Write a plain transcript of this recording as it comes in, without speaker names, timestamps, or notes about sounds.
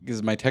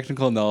because my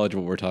technical knowledge,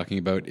 what we're talking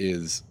about,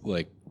 is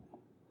like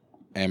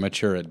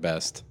amateur at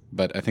best,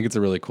 but I think it's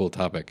a really cool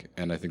topic,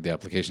 and I think the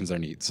applications are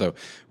neat. So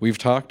we've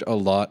talked a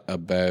lot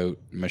about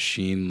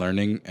machine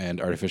learning and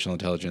artificial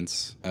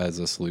intelligence as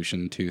a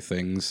solution to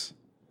things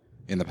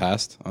in the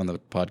past on the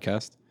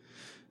podcast,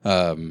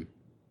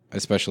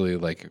 especially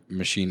like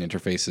machine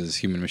interfaces,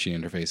 human machine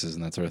interfaces,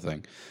 and that sort of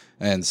thing.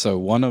 And so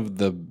one of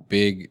the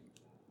big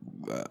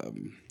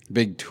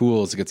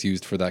tools that gets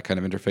used for that kind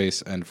of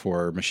interface and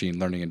for machine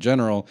learning in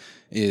general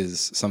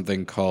is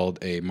something called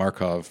a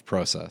Markov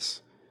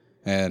process.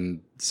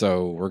 And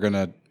so we're going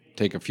to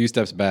take a few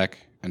steps back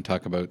and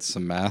talk about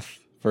some math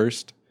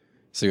first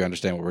so you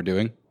understand what we're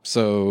doing.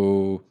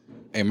 So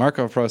a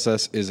Markov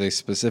process is a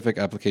specific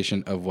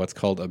application of what's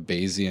called a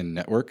Bayesian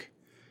network.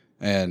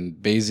 And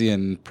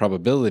Bayesian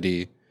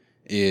probability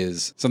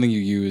is something you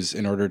use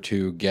in order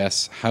to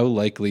guess how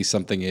likely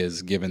something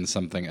is given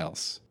something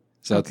else.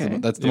 So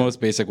that's the most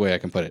basic way I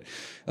can put it.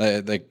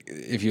 Like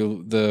if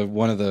you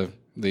one of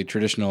the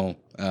traditional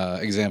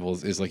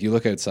examples is like you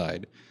look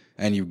outside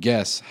and you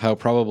guess how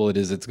probable it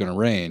is it's going to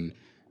rain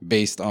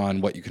based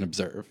on what you can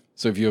observe.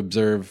 So if you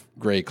observe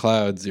gray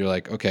clouds, you're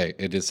like, okay,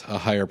 it is a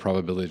higher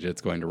probability that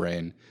it's going to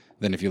rain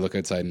than if you look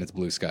outside and it's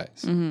blue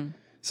skies. Mm-hmm.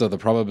 So the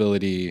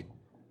probability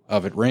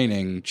of it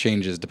raining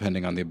changes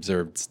depending on the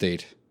observed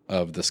state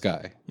of the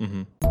sky.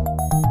 Mm-hmm.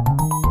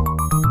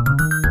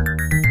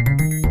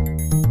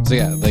 So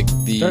yeah, like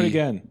Start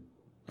again.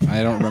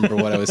 I don't remember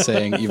what I was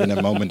saying even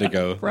a moment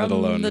ago, let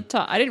alone. The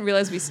top. I didn't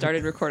realize we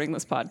started recording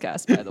this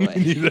podcast, by the way.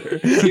 Neither.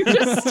 You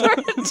just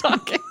started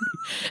talking,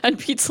 and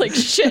Pete's like,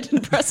 shit,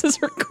 and presses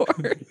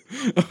record.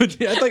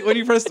 I thought when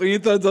you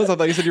thumbs up, I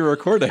thought you said you were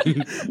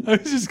recording. I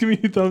was just giving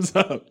you thumbs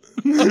up.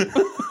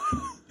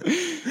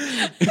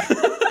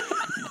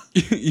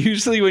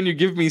 Usually when you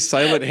give me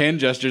silent hand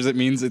gestures, it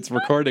means it's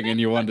recording and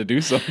you want to do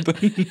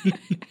something.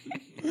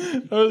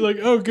 I was like,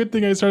 oh, good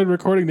thing I started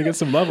recording to get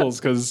some levels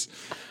because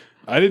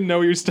I didn't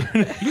know you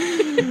started.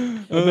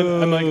 And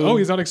then I'm like, oh,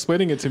 he's not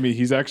explaining it to me.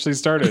 He's actually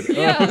started.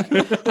 Yeah. Oh,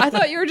 okay. I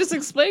thought you were just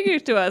explaining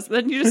it to us.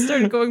 Then you just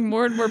started going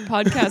more and more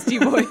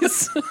podcasty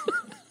voice.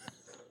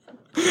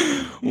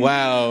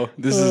 Wow.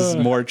 This is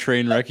more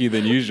train wrecky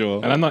than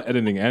usual. And I'm not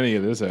editing any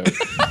of this out.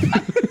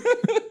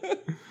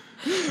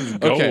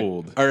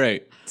 Gold. Okay. All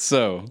right.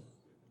 So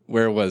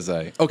where was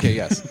I? Okay,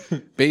 yes.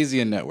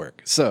 Bayesian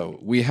network. So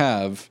we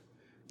have,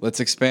 let's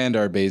expand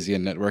our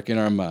Bayesian network in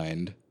our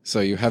mind. So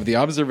you have the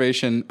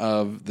observation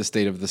of the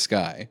state of the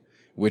sky,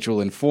 which will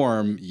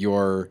inform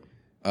your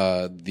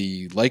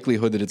the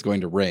likelihood that it's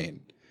going to rain.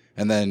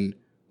 And then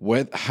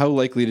how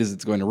likely it is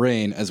it's going to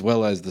rain, as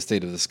well as the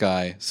state of the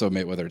sky, so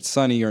whether it's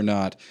sunny or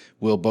not,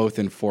 will both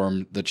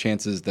inform the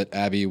chances that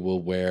Abby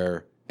will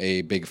wear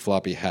a big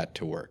floppy hat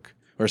to work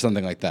or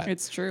something like that.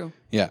 It's true.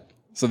 Yeah.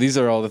 So these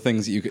are all the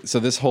things that you can, so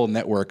this whole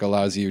network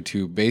allows you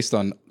to, based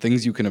on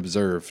things you can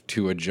observe,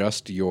 to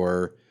adjust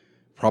your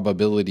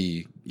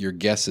probability, your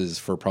guesses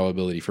for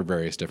probability for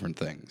various different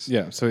things.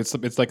 Yeah, so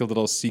it's like a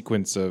little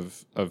sequence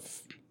of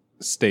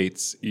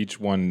states, each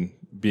one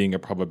being a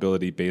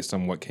probability based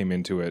on what came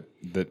into it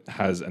that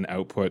has an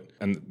output,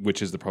 and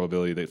which is the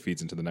probability that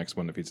feeds into the next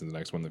one, that feeds into the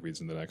next one, that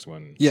feeds into the next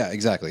one. Yeah,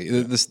 exactly.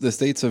 Yeah. The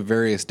states of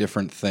various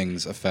different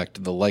things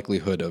affect the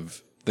likelihood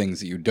of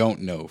things that you don't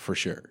know for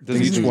sure.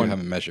 Things you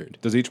haven't measured.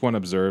 Does each one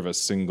observe a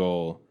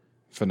single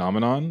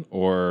phenomenon,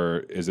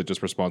 or is it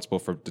just responsible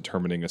for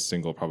determining a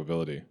single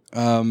probability?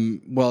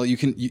 Well,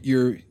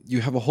 you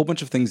have a whole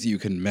bunch of things that you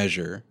can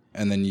measure,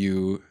 and then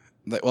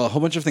a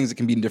whole bunch of things that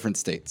can be in different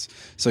states.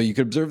 So you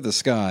could observe the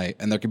sky,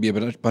 and there could be a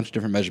bunch of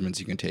different measurements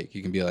you can take.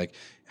 You can be like,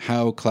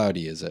 how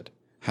cloudy is it?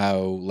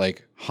 How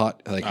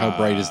hot, how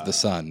bright is the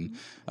sun?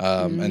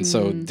 And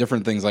so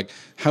different things like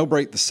how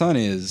bright the sun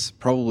is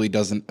probably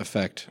doesn't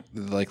affect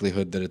the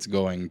likelihood that it's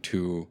going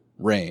to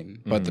rain,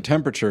 but the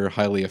temperature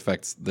highly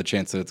affects the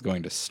chance that it's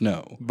going to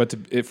snow. But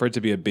for it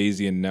to be a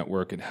Bayesian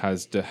network, it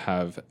has to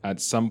have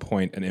at some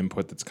point an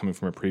input that's coming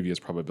from a previous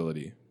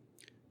probability,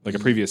 like a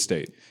previous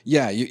state.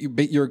 Yeah,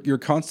 you're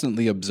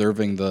constantly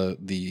observing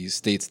the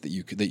states that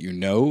you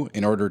know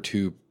in order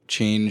to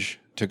change,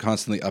 to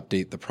constantly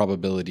update the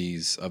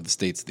probabilities of the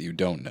states that you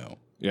don't know.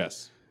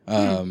 Yes.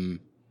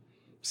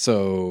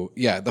 So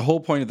yeah, the whole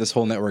point of this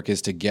whole network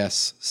is to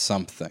guess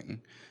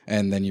something.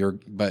 And then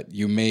but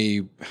you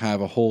may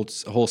have a whole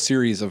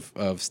series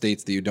of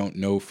states that you don't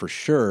know for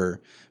sure,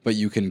 but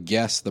you can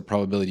guess the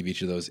probability of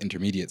each of those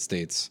intermediate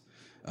states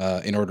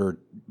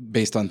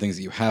based on things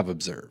that you have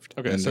observed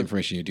and the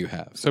information you do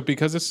have. So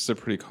because this is a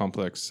pretty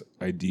complex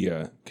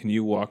idea, can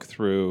you walk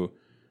through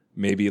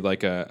maybe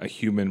like a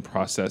human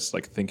process,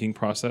 like thinking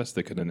process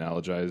that could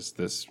analogize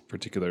this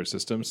particular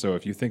system? So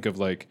if you think of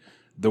like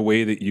the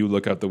way that you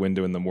look out the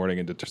window in the morning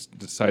and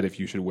decide if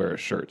you should wear a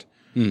shirt.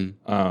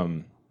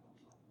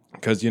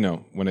 Because,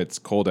 when it's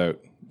cold out,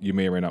 you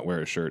may or may not wear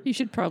a shirt. You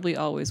should probably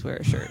always wear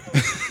a shirt.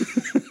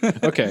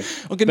 Okay.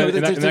 No,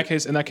 in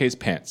that case,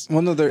 pants.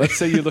 Well, no, let's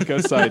say you look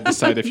outside,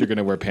 decide if you're going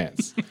to wear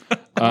pants.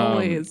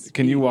 Always.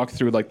 Can you walk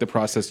through like the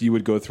process you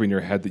would go through in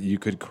your head that you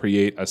could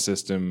create a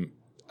system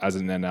as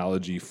an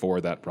analogy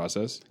for that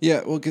process?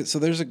 Yeah, well, so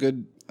there's a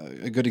good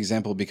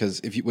example,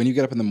 because when you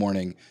get up in the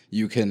morning,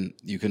 you can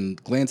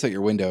glance out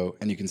your window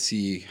and you can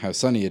see how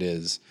sunny it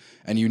is,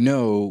 and you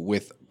know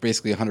with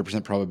basically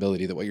 100%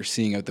 probability that what you're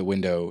seeing out the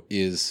window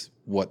is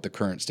what the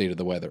current state of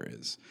the weather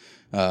is.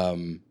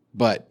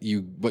 But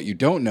what you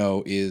don't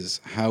know is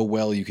how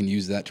well you can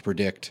use that to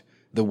predict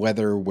the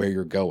weather where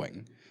you're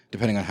going,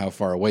 depending on how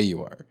far away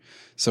you are.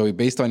 So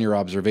based on your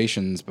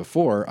observations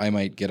before, I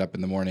might get up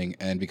in the morning,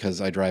 and because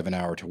I drive an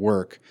hour to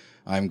work,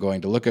 I'm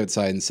going to look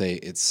outside and say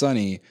it's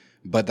sunny,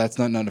 but that's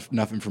not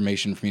enough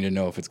information for me to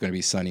know if it's going to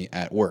be sunny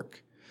at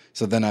work.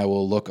 So then I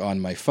will look on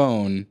my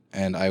phone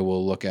and I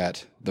will look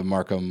at the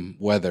Markham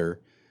weather,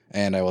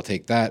 and I will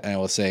take that and I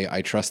will say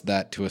I trust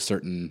that to a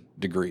certain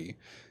degree.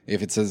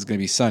 If it says it's going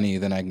to be sunny,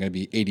 then I'm going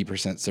to be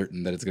 80%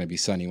 certain that it's going to be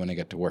sunny when I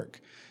get to work.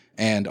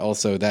 And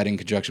also that, in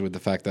conjunction with the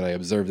fact that I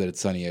observe that it's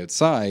sunny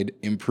outside,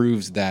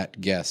 improves that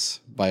guess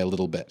by a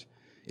little bit.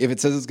 If it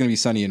says it's going to be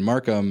sunny in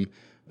Markham,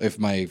 if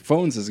my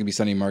phone says it's going to be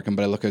sunny in Markham,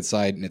 but I look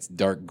outside and it's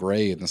dark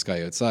gray in the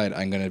sky outside,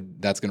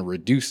 that's going to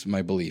reduce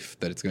my belief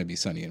that it's going to be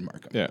sunny in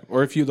Markham. Yeah.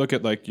 Or if you look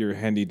at like your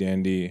handy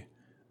dandy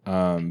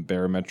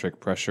barometric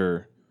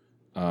pressure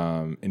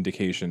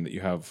indication that you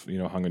have,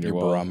 hung on your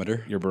wall.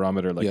 Your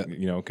barometer, like,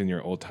 in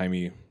your old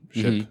timey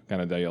ship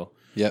kind of dial.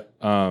 Yep.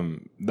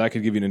 That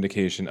could give you an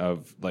indication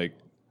of like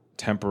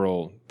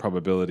temporal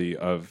probability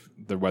of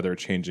the weather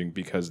changing,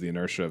 because the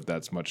inertia of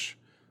that's much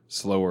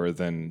slower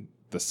than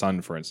the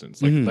sun, for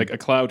instance. Like a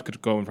cloud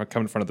could come in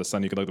front of the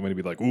sun. You could look at the window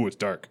and be like, "Ooh, it's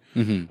dark.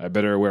 I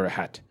better wear a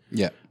hat."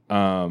 Yeah.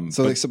 But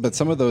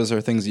some of those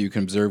are things that you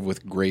can observe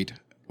with great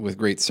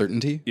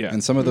certainty. Yeah.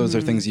 And some of those are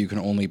things you can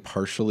only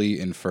partially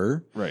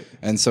infer. Right.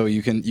 And so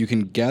you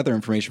can gather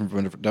information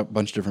from a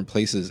bunch of different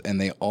places, and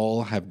they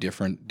all have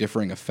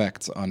differing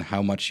effects on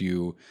how much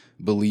you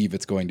believe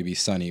it's going to be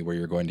sunny where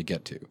you're going to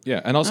get to.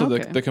 Yeah. And also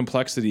Okay. the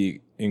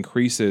complexity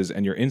increases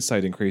and your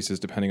insight increases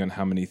depending on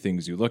how many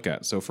things you look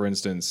at. So for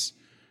instance,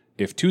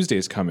 if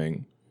Tuesday's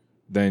coming,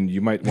 then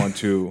you might want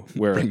to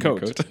wear a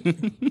coat.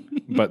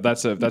 But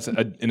that's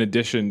in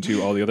addition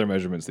to all the other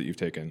measurements that you've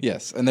taken.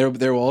 Yes, and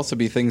there will also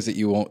be things that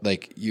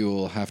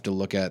you'll have to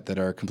look at that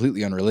are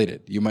completely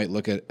unrelated. You might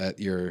look at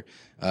your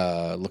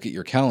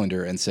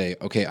calendar and say,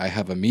 okay, I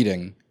have a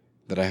meeting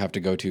that I have to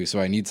go to, so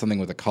I need something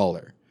with a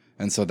collar,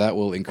 and so that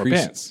will increase.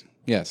 Or pants.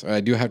 Yes,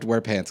 I do have to wear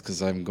pants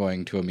because I'm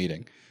going to a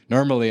meeting.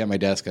 Normally at my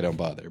desk I don't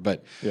bother,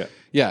 but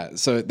yeah.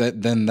 So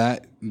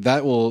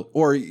that will,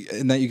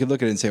 and that you could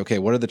look at it and say, okay,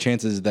 what are the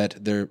chances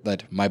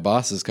that my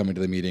boss is coming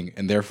to the meeting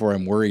and therefore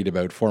I'm worried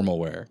about formal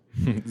wear?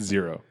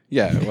 0.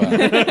 Yeah.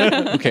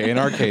 Well, okay. In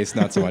our case,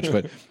 not so much.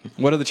 But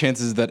what are the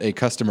chances that a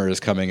customer is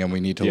coming and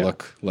we need to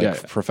look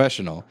like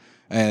professional?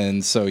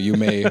 And so you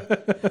may.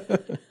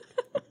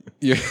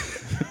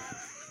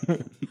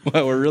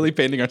 Well, we're really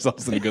painting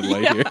ourselves in a good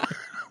light here.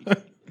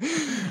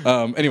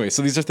 Anyway,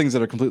 so these are things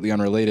that are completely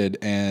unrelated,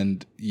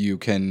 and you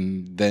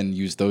can then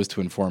use those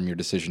to inform your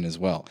decision as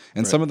well.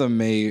 And some of them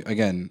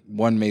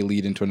one may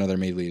lead into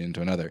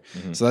another,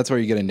 So that's where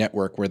you get a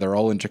network where they're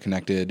all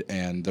interconnected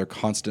and they're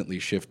constantly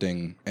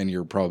shifting, and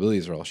your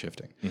probabilities are all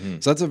shifting.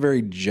 So that's a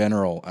very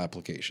general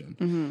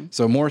application.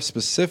 So more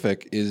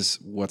specific is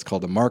what's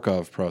called the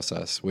Markov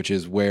process, which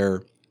is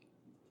where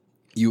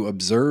you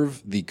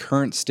observe the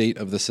current state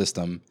of the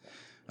system.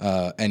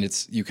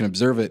 And you can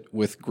observe it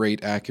with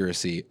great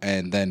accuracy,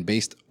 and then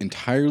based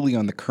entirely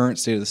on the current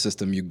state of the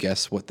system, you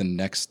guess what the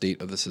next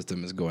state of the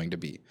system is going to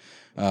be.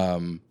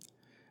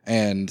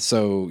 And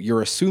so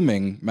you're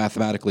assuming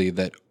mathematically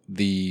that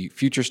the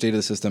future state of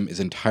the system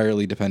is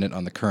entirely dependent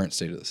on the current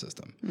state of the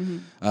system.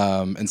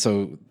 And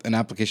so an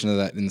application of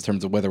that in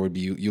terms of weather would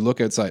be you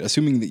look outside,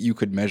 assuming that you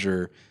could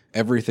measure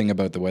everything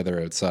about the weather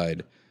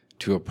outside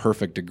to a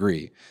perfect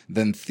degree,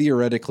 then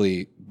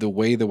theoretically the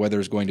way the weather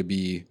is going to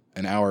be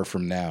an hour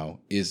from now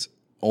is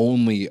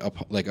only a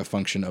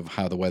function of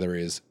how the weather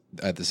is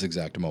at this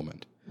exact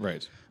moment.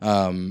 Right.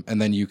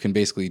 And then you can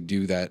basically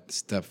do that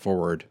step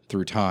forward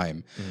through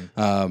time.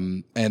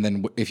 And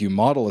then if you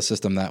model a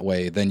system that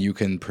way, then you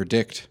can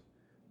predict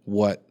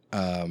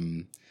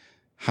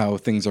how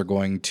things are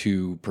going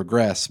to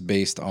progress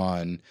based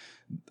on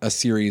a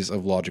series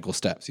of logical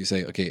steps. You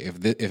say, okay,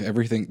 if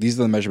everything, these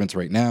are the measurements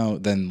right now,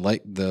 then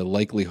the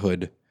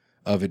likelihood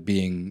of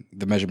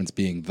the measurements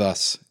being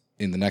thus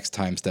in the next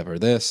time step are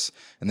this,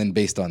 and then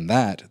based on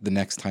that, the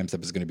next time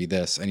step is going to be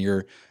this, and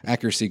your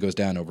accuracy goes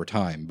down over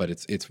time, but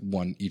it's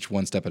each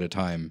one step at a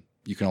time.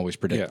 You can always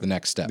predict the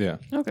next step. Yeah.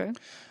 Okay.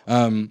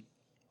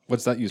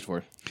 What's that used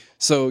for?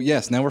 So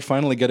yes, now we're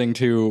finally getting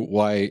to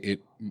why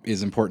it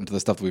is important to the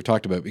stuff that we've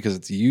talked about, because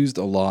it's used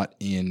a lot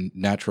in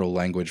natural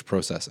language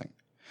processing.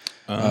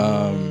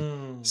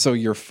 So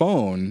your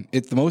phone,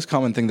 it's the most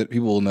common thing that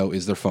people will know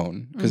is their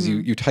phone, because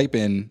you type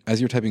in, as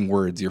you're typing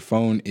words, your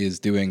phone is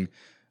doing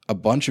a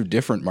bunch of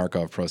different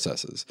Markov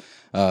processes.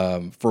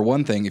 For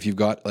one thing, if you've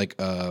got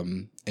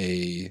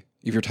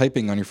if you're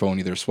typing on your phone,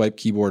 either a swipe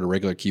keyboard or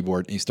regular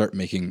keyboard, and you start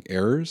making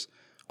errors,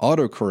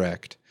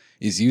 autocorrect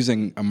is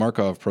using a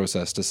Markov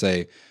process to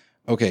say,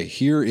 okay,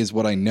 here is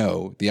what I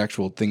know, the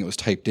actual thing that was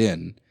typed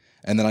in,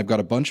 and then I've got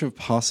a bunch of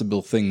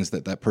possible things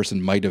that that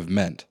person might have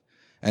meant.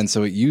 And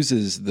so it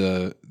uses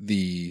the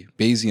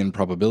Bayesian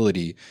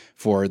probability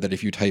for that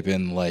if you type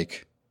in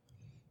like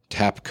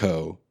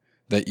Tapco,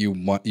 that you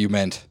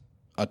meant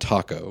a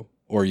taco,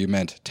 or you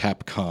meant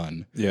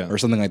TapCon, or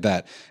something like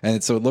that.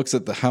 And so it looks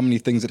at how many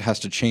things it has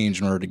to change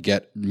in order to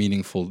get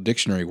meaningful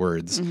dictionary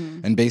words.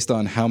 And based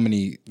on how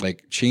many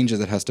like changes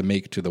it has to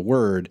make to the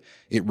word,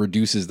 it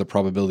reduces the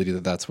probability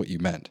that that's what you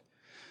meant.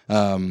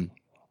 And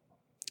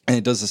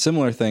it does a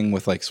similar thing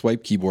with like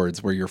swipe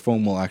keyboards, where your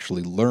phone will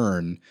actually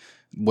learn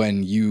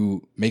when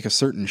you make a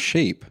certain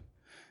shape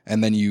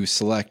and then you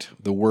select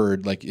the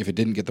word, like if it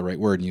didn't get the right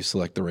word and you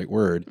select the right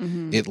word,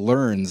 it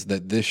learns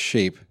that this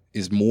shape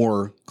is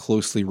more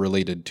closely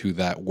related to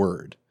that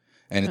word.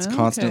 And it's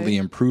constantly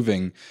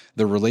improving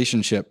the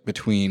relationship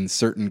between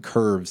certain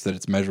curves that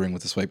it's measuring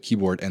with the swipe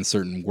keyboard and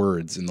certain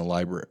words in the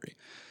library.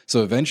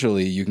 So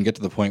eventually you can get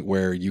to the point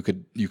where you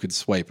could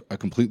swipe a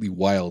completely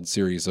wild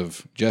series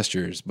of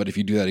gestures, but if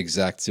you do that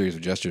exact series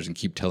of gestures and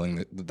keep telling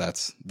that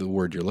that's the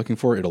word you're looking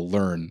for, it'll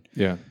learn.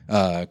 Yeah.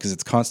 Because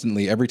it's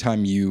constantly, every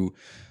time you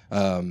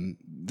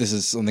this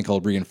is something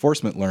called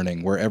reinforcement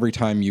learning, where every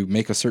time you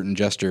make a certain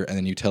gesture and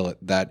then you tell it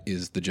that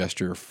is the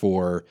gesture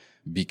for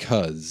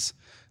because,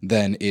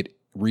 then it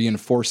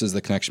reinforces the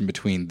connection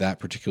between that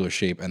particular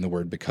shape and the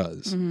word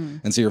because.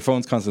 And so your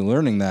phone's constantly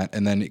learning that,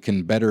 and then it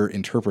can better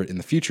interpret in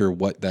the future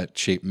what that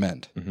shape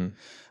meant. So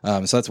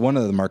that's one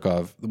of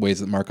the ways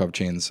that Markov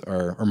chains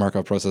or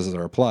Markov processes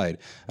are applied.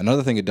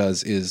 Another thing it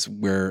does is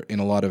where in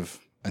a lot of,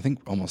 I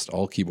think almost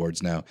all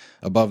keyboards now,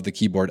 above the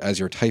keyboard as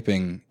you're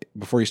typing,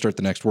 before you start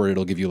the next word,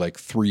 it'll give you like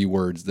 3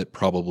 words that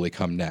probably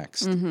come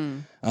next.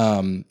 And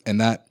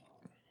that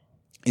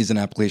is an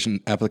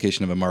application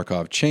of a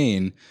Markov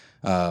chain.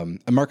 A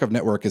Markov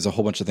network is a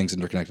whole bunch of things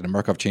interconnected. A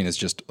Markov chain is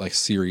just like a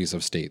series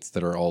of states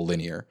that are all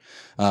linear.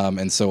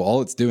 And so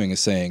all it's doing is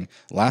saying,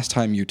 last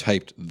time you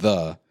typed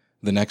the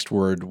next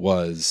word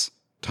was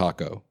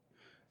taco.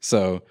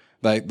 So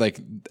so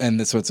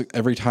it's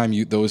every time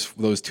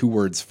those 2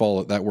 words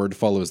follow, that word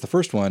follows the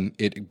first one,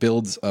 it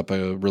builds up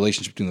a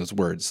relationship between those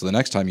words. So the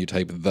next time you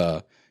type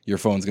your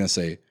phone's going to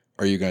say,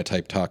 are you going to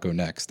type taco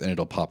next? And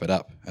it'll pop it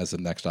up as the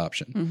next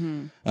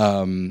option.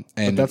 And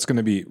but that's going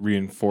to be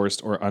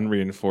reinforced or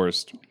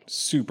unreinforced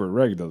super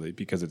regularly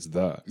because it's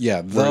the.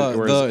 Yeah,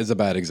 the is a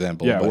bad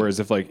example. Yeah,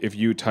 whereas if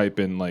you type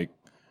in like,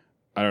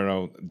 I don't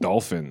know,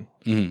 dolphin,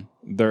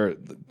 their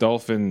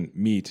dolphin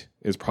meat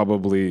is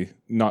probably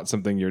not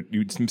something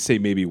you'd say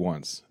maybe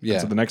once. Yeah.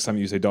 And so the next time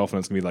you say dolphin,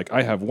 it's going to be like,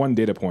 I have 1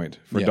 data point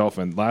for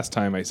dolphin. Last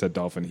time I said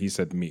dolphin, he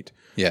said meat.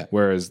 Yeah.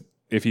 Whereas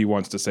if he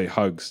wants to say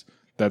hugs,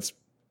 that's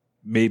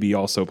maybe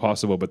also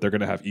possible, but they're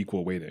going to have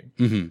equal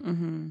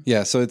weighting.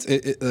 Yeah, so it's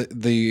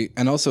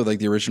and also like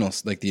the original,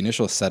 like the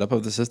initial setup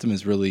of the system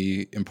is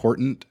really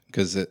important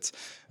because it's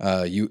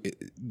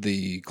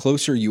the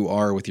closer you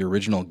are with your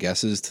original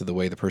guesses to the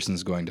way the person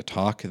is going to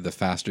talk, the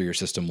faster your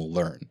system will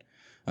learn.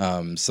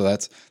 So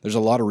there's a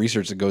lot of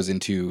research that goes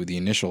into the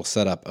initial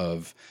setup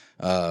of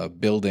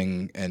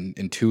building an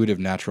intuitive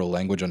natural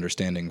language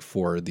understanding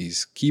for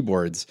these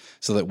keyboards,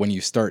 so that when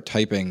you start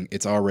typing,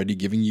 it's already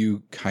giving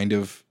you kind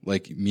of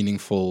like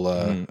meaningful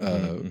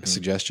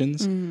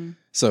suggestions.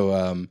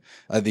 So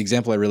the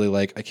example I really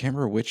like, I can't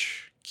remember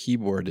which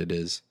keyboard it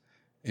is.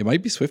 It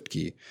might be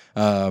SwiftKey.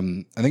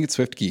 I think it's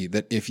SwiftKey,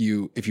 that if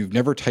you've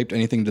never typed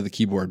anything to the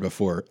keyboard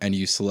before and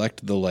you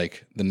select the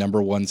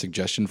number 1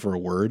 suggestion for a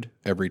word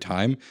every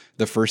time,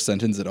 the first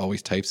sentence it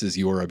always types is,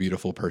 "You are a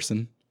beautiful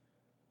person."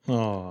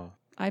 Oh,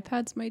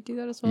 iPads might do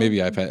that as well. Maybe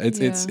iPad.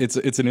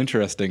 It's an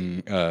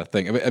interesting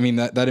thing. I mean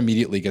that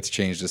immediately gets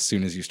changed as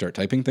soon as you start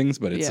typing things,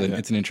 but it's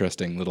an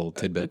interesting little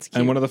tidbit.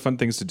 And one of the fun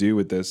things to do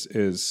with this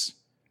is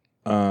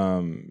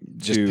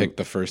just pick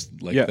the first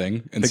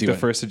thing and see the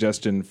first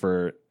suggestion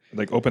for.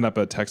 Like open up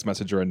a text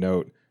message or a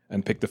note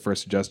and pick the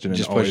first suggestion and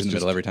just push in the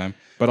middle every time.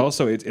 But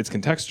also it's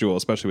contextual,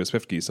 especially with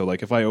SwiftKey. So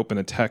like if I open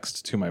a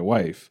text to my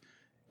wife,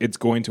 it's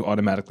going to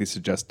automatically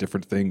suggest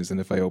different things than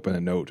if I open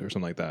a note or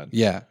something like that.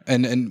 Yeah.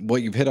 And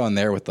what you've hit on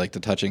there with like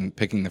the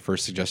picking the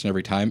first suggestion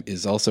every time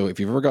is also, if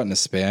you've ever gotten a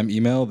spam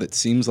email that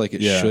seems like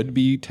it should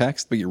be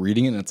text, but you're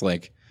reading it and it's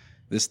like,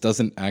 this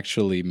doesn't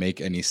actually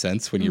make any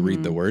sense when you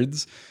read the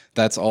words.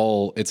 It's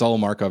all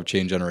Markov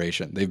chain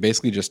generation. They've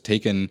basically just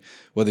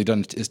what they've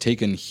done is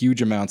taken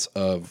huge amounts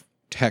of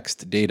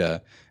text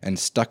data and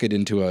stuck it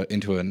into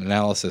an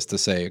analysis to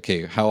say,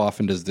 okay, how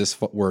often does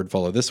this word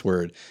follow this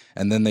word?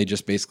 And then they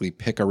just basically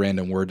pick a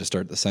random word to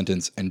start the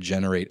sentence and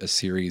generate a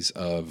series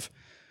of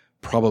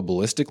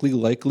probabilistically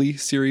likely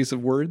series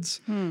of words,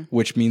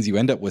 which means you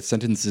end up with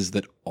sentences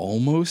that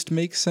almost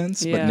make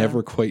sense, but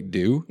never quite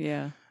do.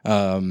 Yeah.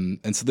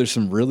 And so there's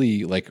some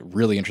really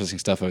interesting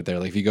stuff out there.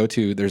 Like if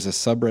you there's a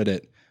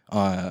subreddit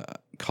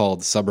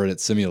called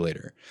Subreddit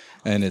Simulator,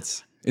 and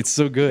it's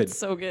so good. It's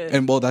so good.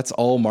 And well, that's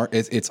all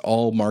it's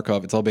all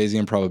Markov, it's all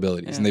Bayesian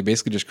probabilities. And they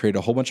basically just create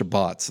a whole bunch of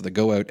bots that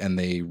go out and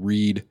they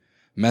read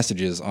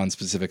messages on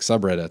specific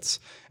subreddits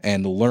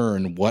and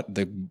learn what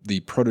the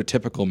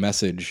prototypical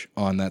message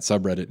on that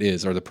subreddit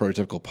is, or the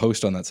prototypical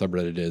post on that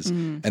subreddit is,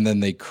 and then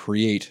they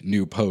create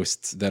new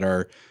posts that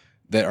are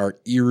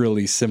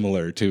eerily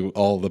similar to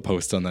all the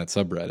posts on that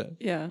subreddit.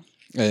 Yeah.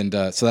 And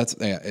so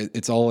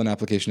it's all an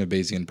application of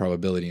Bayesian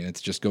probability, and it's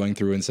just going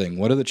through and saying,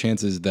 what are the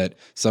chances that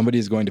somebody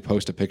is going to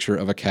post a picture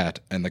of a cat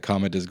and the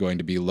comment is going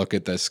to be, look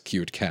at this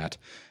cute cat.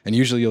 And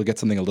usually you'll get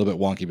something a little bit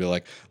wonky, be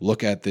like,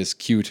 look at this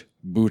cute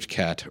boot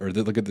cat, or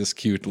look at this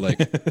cute like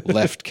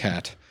left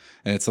cat.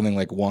 And it's something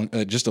like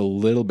just a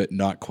little bit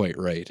not quite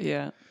right.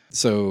 Yeah.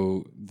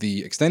 So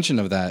the extension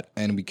of that,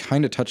 and we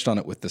kind of touched on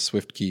it with the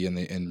Swift key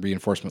and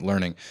reinforcement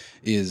learning,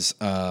 is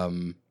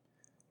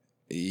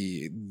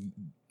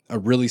a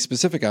really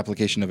specific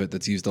application of it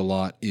that's used a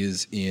lot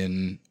is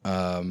in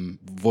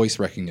voice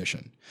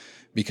recognition,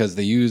 because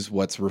they use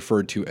what's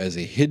referred to as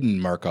a hidden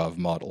Markov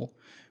model,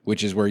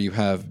 which is where you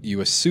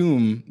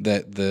assume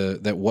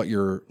that what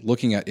you're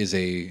looking at is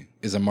a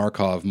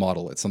Markov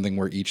model. It's something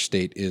where each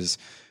state is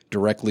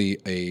directly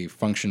a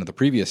function of the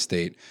previous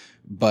state,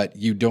 but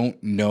you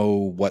don't know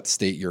what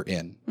state you're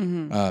in.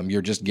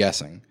 You're just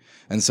guessing.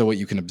 And so what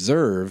you can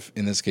observe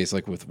in this case,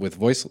 like with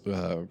voice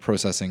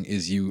processing,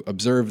 is you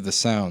observe the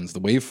sounds, the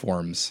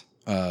waveforms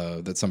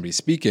that somebody's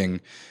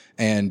speaking,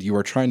 and you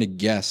are trying to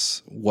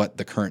guess what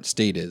the current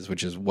state is,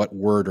 which is what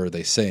word are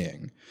they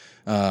saying.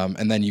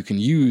 And then you can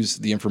use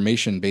the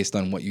information based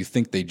on what you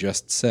think they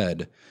just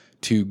said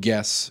to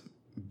guess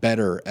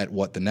better at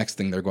what the next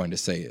thing they're going to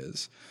say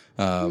is.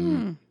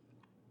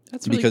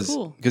 That's really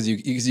cool. Because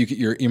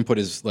your input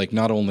is like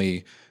not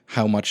only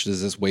how much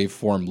does this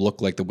waveform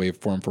look like the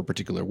waveform for a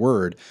particular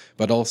word,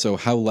 but also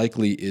how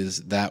likely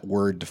is that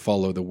word to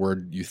follow the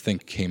word you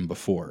think came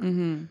before.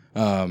 And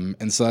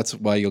so that's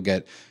why you'll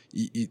get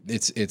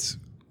it's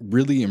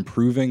really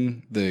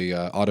improving the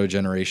auto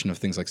generation of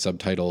things like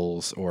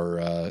subtitles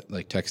or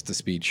like text to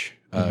speech.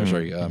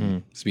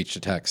 Speech to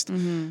text.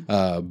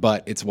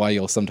 But it's why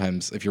you'll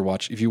sometimes, if you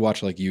watch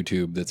like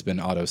YouTube that's been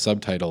auto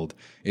subtitled,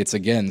 it's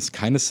again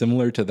kind of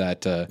similar to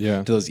that to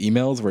those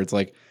emails where it's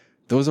like,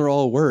 those are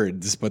all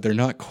words, but they're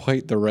not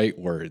quite the right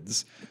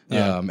words.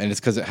 And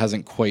it's because it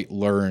hasn't quite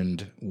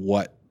learned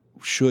what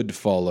should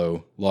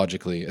follow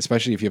logically,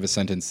 especially if you have a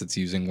sentence that's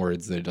using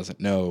words that it doesn't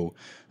know,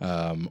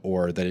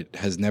 or that it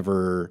has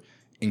never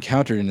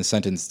encountered in a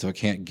sentence, so it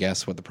can't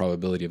guess what the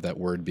probability of that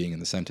word being in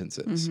the sentence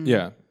is.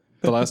 Yeah.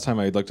 The last time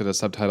I looked at a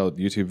subtitled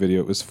YouTube video,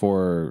 it was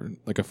for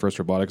like a FIRST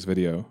Robotics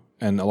video.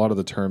 And a lot of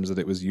the terms that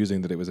it was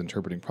using that it was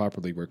interpreting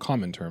properly were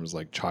common terms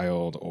like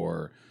child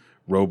or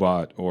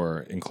robot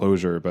or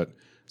enclosure. But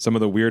some of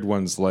the weird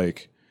ones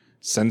like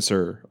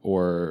sensor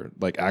or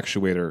like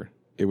actuator,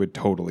 it would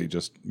totally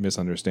just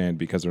misunderstand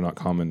because they're not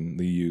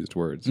commonly used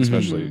words,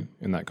 especially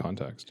in that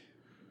context.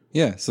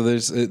 Yeah. So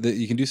there's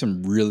you can do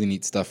some really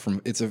neat stuff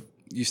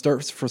you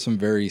start for some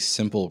very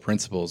simple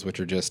principles,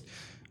 which are just,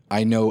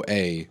 I know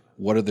A,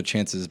 what are the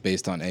chances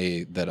based on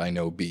A that I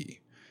know B?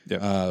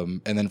 Yeah.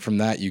 And then from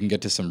that, you can get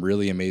to some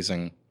really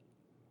amazing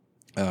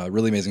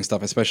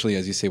stuff, especially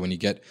as you say, when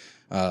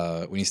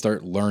you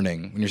start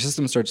learning, when your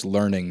system starts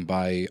learning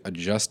by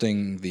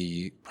adjusting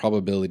the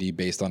probability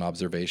based on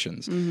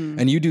observations.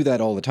 And you do that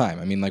all the time.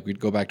 I mean, like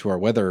we'd go back to our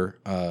weather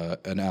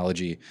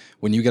analogy.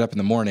 When you get up in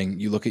the morning,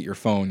 you look at your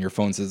phone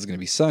says it's going to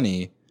be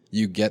sunny.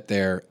 You get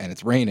there and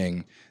it's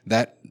raining.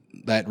 That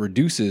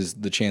reduces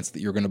the chance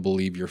that you're going to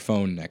believe your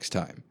phone next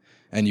time.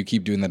 And you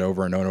keep doing that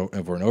over and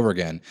over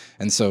again.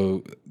 And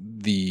so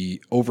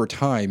over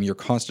time, you're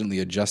constantly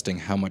adjusting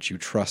how much you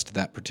trust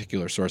that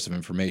particular source of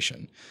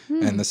information.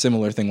 And the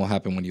similar thing will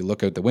happen when you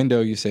look out the window.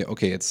 You say,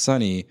 okay, it's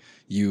sunny.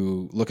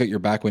 You look at your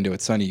back window,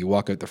 it's sunny. You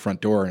walk out the front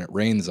door and it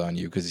rains on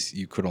you because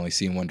you could only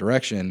see in one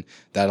direction.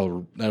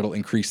 That'll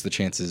increase the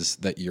chances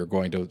that you're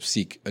going to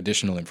seek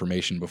additional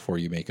information before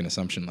you make an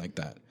assumption like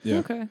that. Yeah.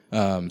 Okay.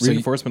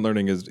 Reinforcement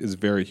learning is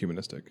very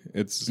humanistic.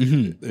 It's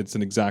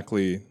an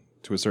exactly,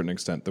 to a certain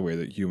extent, the way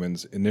that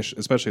humans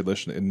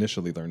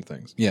initially learn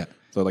things. Yeah.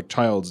 So like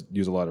childs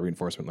use a lot of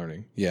reinforcement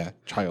learning. Yeah.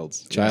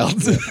 Childs.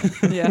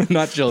 Yeah.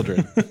 Not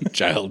children.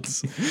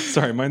 Childs.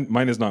 Sorry,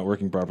 mine is not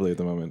working properly at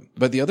the moment.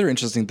 But the other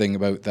interesting thing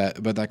about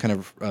that kind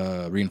of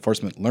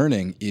reinforcement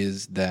learning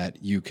is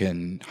that you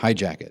can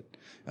hijack it.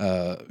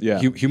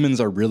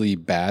 Humans are really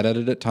bad at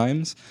it at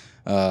times.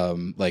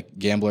 Like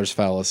gambler's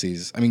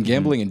fallacies. I mean,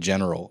 gambling in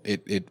general,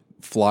 it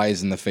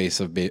flies in the face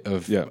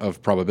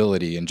of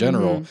probability in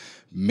general,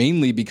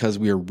 mainly because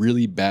we are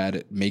really bad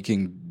at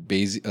making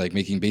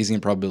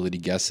Bayesian probability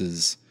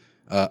guesses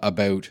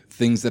about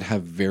things that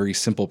have very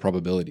simple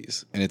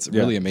probabilities, and it's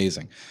really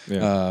amazing.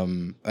 I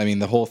mean,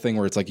 the whole thing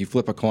where it's like you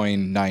flip a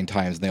coin 9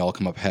 times and they all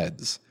come up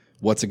heads.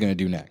 What's it going to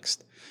do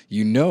next?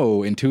 You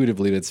know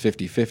intuitively that it's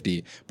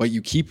 50-50, but you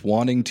keep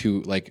wanting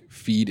to like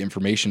feed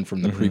information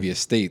from the previous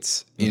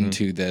states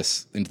into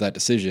that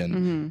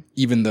decision,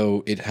 even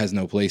though it has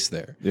no place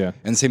there. Yeah.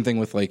 And same thing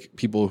with like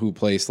people who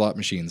play slot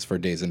machines for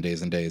days and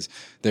days and days.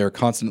 They're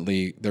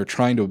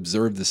trying to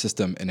observe the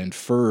system and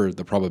infer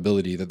the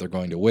probability that they're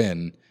going to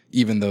win,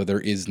 even though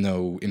there is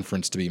no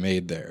inference to be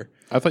made there.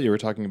 I thought you were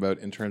talking about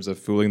in terms of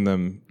fooling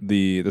them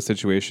the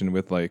situation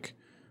with like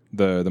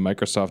the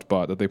Microsoft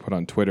bot that they put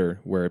on Twitter,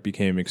 where it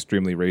became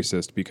extremely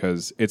racist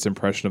because its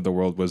impression of the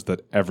world was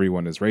that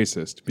everyone is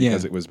racist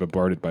because it was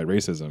bombarded by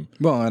racism.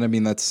 Well, and I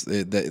mean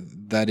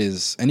that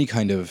is any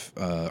kind of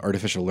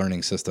artificial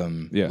learning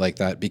system like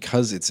that,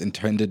 because it's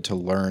intended to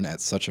learn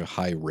at such a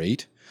high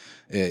rate.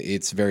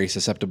 It's very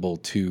susceptible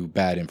to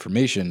bad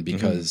information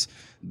because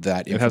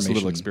that information... It has a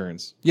little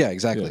experience. Yeah,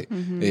 exactly. Yeah.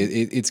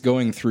 It's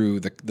going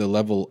through the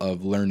level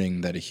of learning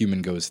that a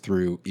human goes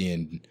through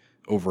in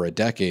over a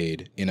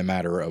decade in a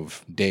matter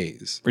of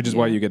days. Which is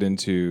why you get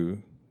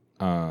into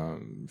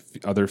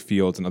other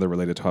fields and other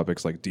related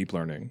topics like deep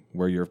learning,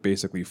 where you're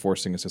basically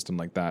forcing a system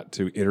like that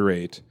to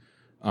iterate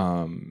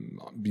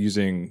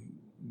using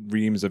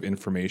reams of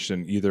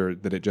information, either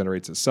that it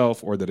generates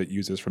itself or that it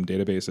uses from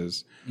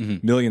databases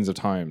millions of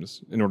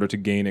times in order to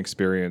gain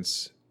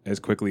experience as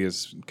quickly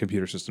as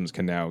computer systems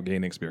can now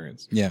gain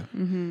experience. Yeah.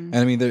 And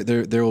I mean,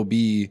 there will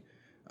be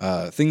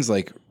things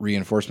like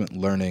reinforcement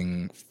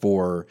learning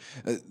for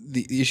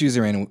the issues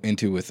they ran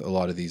into with a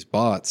lot of these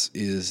bots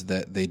is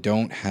that they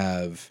don't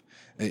have...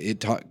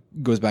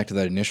 goes back to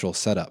that initial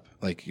setup.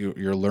 Like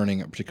you're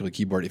learning a particular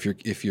keyboard.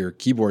 If your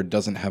keyboard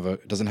doesn't have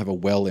a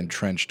well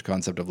entrenched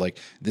concept of like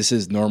this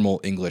is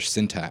normal English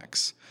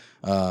syntax,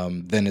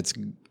 then it's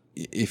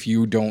if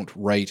you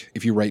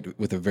write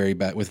with very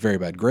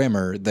bad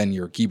grammar, then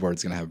your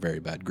keyboard's going to have very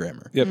bad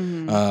grammar. Yep.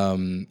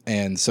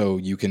 And so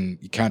you can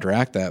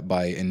counteract that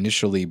by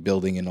initially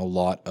building in a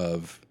lot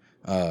of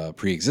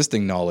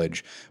pre-existing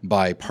knowledge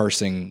by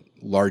parsing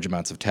large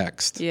amounts of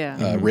text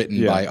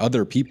written by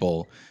other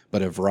people,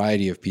 but a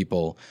variety of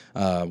people,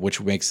 which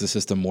makes the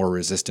system more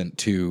resistant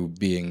to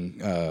being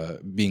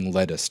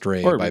led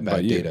astray by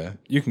bad data.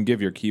 You can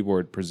give your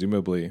keyboard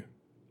presumably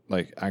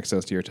like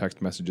access to your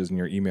text messages and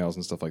your emails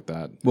and stuff like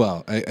that.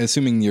 Well,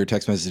 assuming your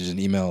text messages and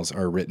emails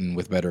are written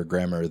with better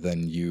grammar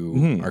than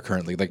you are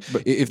currently, like,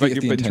 but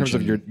in terms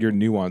of your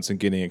nuance and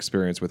gaining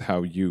experience with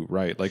how you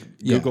write, like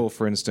Google,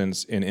 for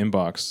instance, in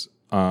Inbox,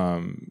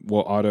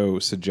 will auto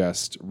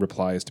suggest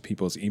replies to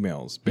people's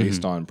emails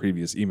based on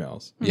previous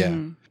emails. Yeah,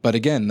 but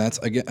again, that's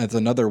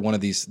another one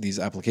of these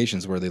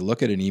applications where they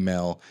look at an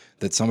email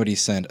that somebody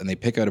sent and they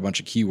pick out a bunch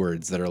of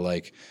keywords that are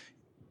like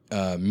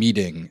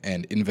meeting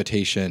and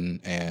invitation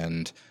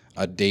and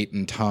a date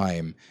and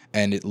time,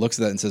 and it looks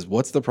at that and says,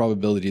 what's the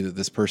probability that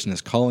this person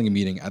is calling a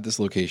meeting at this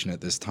location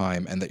at this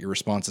time, and that your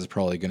response is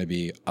probably going to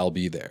be, I'll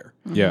be there.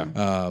 Yeah.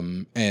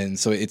 And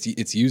so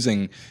it's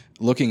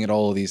looking at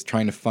all of these,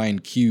 trying to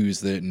find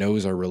cues that it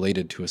knows are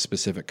related to a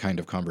specific kind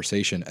of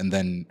conversation, and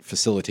then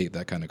facilitate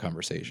that kind of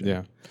conversation.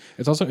 Yeah.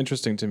 It's also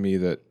interesting to me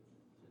that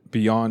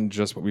beyond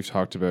just what we've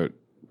talked about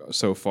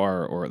so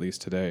far, or at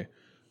least today,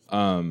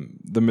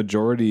 the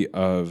majority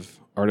of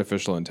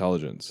artificial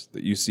intelligence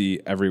that you see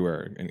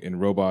everywhere in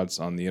robots,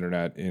 on the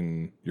internet,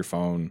 in your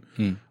phone,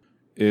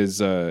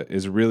 is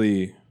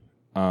really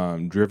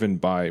driven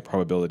by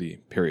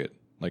probability, period.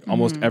 Like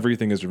almost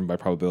everything is driven by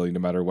probability, no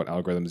matter what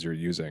algorithms you're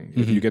using.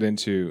 If you get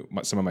into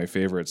some of my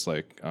favorites,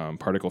 like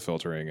particle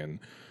filtering and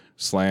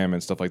SLAM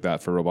and stuff like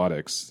that for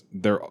robotics,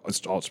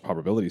 it's all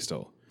probability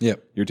still.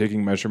 Yep. You're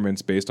taking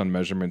measurements based on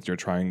measurements. You're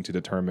trying to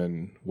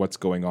determine what's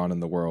going on in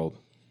the world.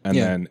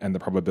 And the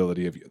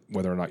probability of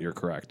whether or not you're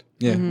correct.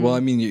 Yeah. Well, I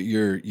mean,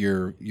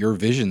 your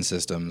vision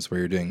systems where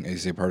you're doing, as you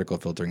say, particle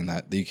filtering,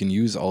 that you can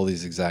use all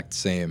these exact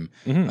same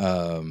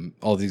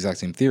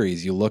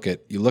theories. You look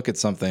at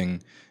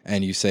something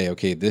and you say,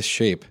 okay, this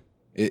shape,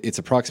 it's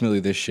approximately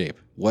this shape.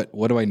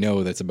 What do I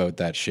know that's about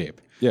that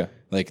shape? Yeah.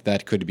 Like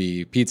that could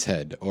be Pete's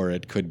head, or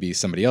it could be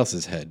somebody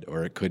else's head,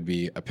 or it could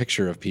be a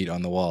picture of Pete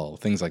on the wall,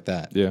 things like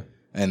that. Yeah.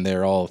 And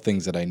they're all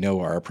things that I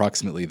know are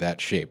approximately that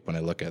shape when I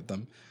look at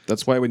them.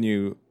 That's why when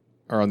you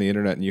are on the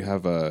internet and you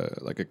have a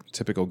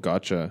typical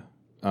gotcha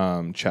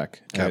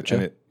check.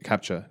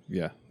 CAPTCHA,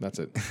 yeah, that's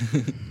it.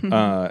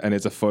 And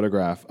it's a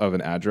photograph of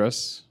an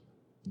address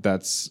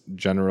that's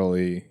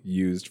generally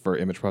used for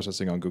image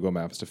processing on Google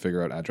Maps to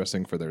figure out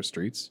addressing for their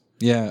streets.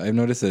 Yeah, I've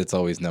noticed that it's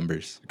always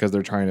numbers. Because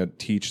they're trying to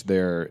teach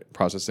their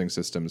processing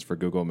systems for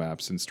Google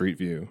Maps and Street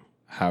View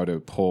how to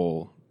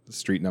pull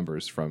street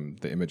numbers from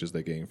the images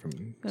they gain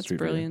from That's Street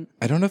brilliant. View.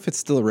 I don't know if it's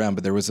still around,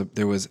 but there was a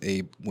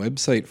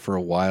website for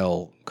a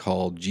while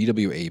called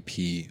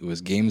GWAP. It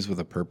was Games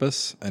with a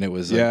Purpose, and it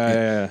was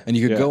and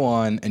you could go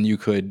on and you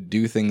could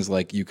do things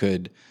like you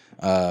and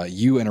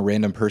a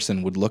random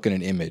person would look at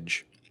an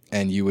image,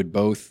 and you would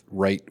both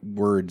write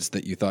words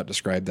that you thought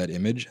described that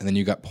image, and then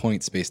you got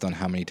points based on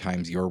how many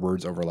times your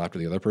words overlapped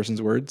with the other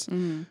person's words.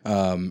 And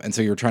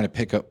so you were trying to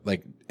pick up,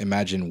 like,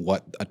 imagine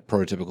what a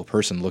prototypical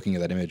person looking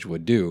at that image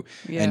would do.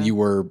 Yeah. And you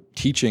were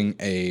teaching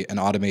an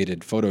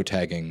automated photo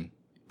tagging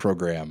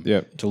program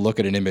to look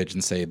at an image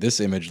and say, this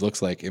image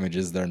looks like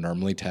images that are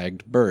normally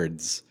tagged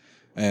birds.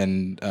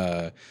 And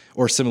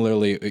or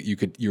similarly,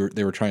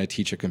 they were trying to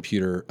teach a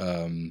computer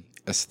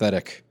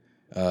aesthetic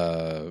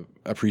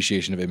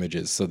appreciation of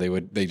images. So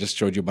they just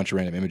showed you a bunch of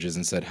random images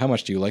and said, how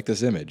much do you like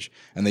this image?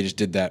 And they just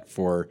did that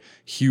for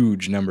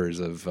huge numbers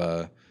of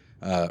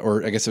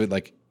or I guess it would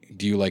like,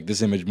 do you like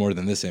this image more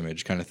than this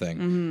image kind of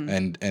thing?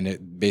 And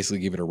it basically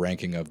gave it a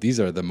ranking of these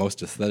are the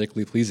most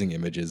aesthetically pleasing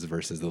images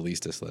versus the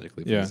least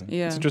aesthetically pleasing.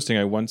 Yeah. It's interesting.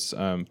 I once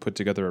put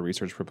together a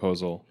research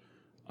proposal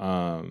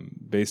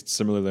based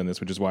similarly on this,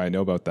 which is why I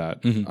know about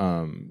that.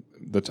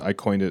 That I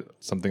coined it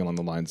something along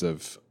the lines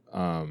of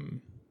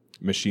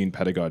machine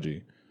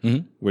pedagogy,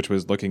 which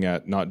was looking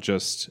at not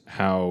just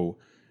how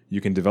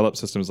you can develop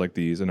systems like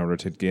these in order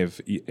to give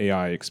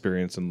AI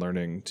experience and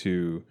learning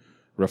to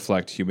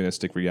reflect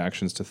humanistic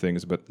reactions to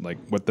things, but like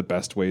what the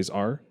best ways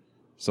are.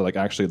 So like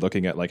actually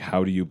looking at like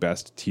how do you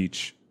best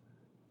teach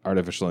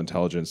artificial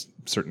intelligence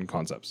certain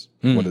concepts?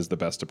 What is the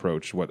best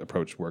approach? What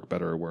approach work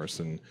better or worse?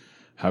 And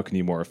how can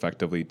you more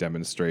effectively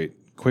demonstrate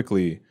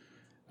quickly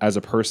as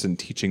a person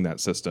teaching that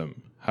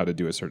system how to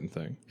do a certain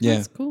thing? Yeah.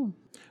 That's cool.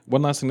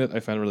 One last thing that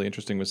I found really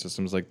interesting with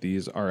systems like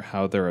these are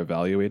how they're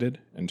evaluated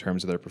in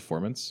terms of their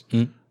performance.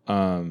 It's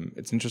an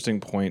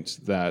interesting point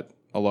that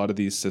a lot of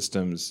these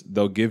systems,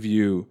 they'll give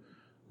you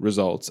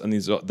results, and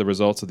the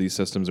results of these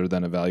systems are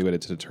then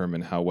evaluated to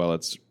determine how well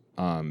it's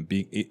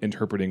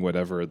interpreting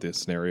whatever the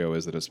scenario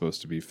is that it's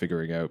supposed to be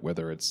figuring out,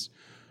 whether it's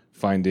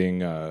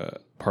finding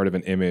part of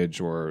an image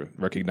or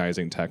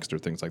recognizing text or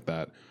things like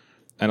that.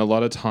 And a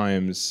lot of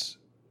times,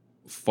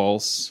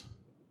 false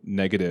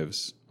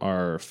negatives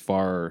are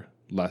far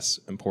less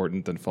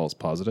important than false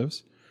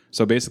positives.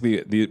 So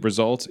basically, the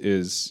result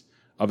is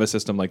of a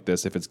system like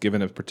this, if it's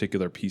given a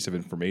particular piece of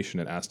information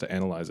and asked to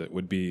analyze it,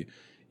 would be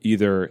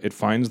either it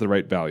finds the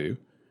right value,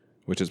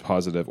 which is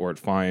positive, or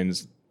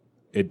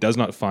it does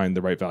not find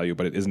the right value,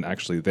 but it isn't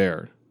actually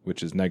there,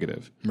 which is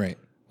negative. Right.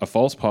 A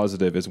false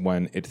positive is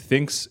when it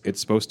thinks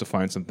it's supposed to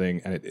find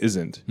something and it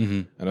isn't.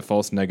 And a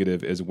false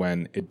negative is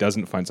when it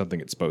doesn't find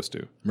something it's supposed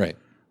to. Right.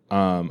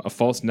 A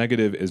false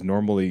negative is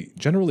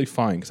generally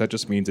fine, because that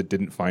just means it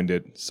didn't find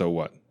it, so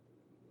what?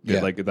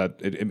 Yeah.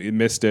 It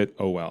missed it,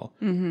 oh well.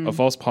 A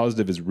false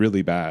positive is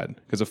really bad,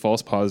 because a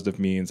false positive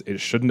means it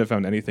shouldn't have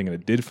found anything and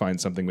it did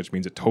find something, which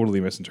means it totally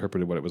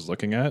misinterpreted what it was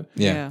looking at.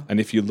 Yeah. And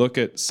if you look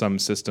at some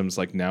systems,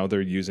 like now they're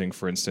using,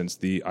 for instance,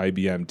 the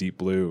IBM Deep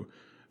Blue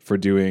for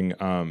doing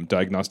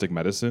diagnostic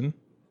medicine,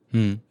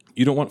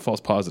 you don't want false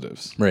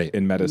positives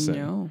in medicine.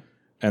 No.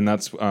 And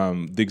that's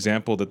the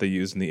example that they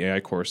used in the AI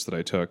course that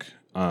I took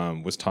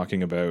was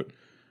talking about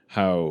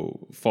how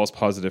false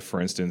positive, for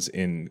instance,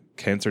 in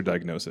cancer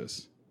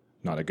diagnosis,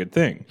 not a good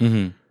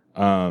thing.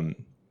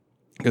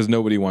 Because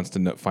nobody wants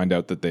to find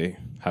out that they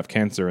have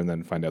cancer and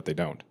then find out they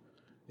don't.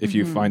 If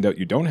you find out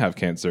you don't have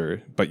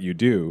cancer, but you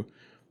do,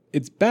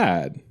 it's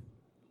bad.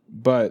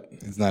 But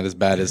It's not as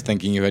bad as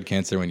thinking you had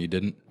cancer when you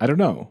didn't. I don't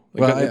know.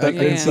 Well,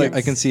 It's like,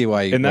 I can see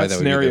why. in why that that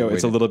scenario, would be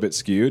it's a little bit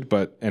skewed,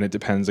 and it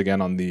depends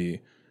again on the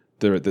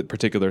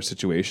particular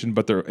situation.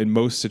 But in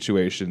most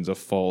situations, a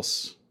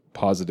false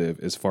positive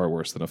is far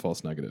worse than a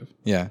false negative.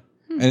 Yeah.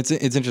 And it's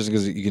interesting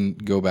because you can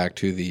go back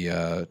to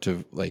the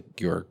to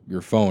like your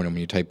phone, and when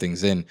you type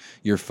things in,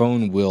 your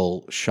phone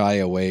will shy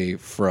away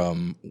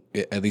from,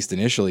 at least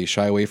initially,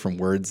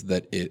 words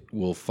that it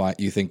will find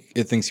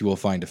it thinks you will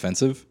find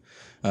offensive,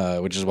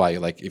 which is why,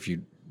 like, if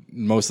you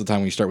most of the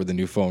time when you start with a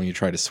new phone, you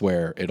try to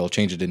swear, it'll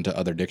change it into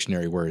other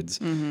dictionary words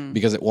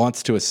because it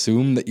wants to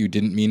assume that you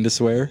didn't mean to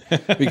swear.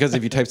 Because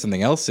if you type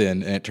something else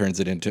in and it turns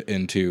it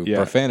into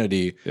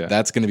profanity,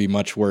 that's going to be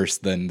much worse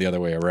than the other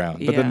way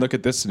around. But then look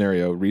at this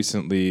scenario.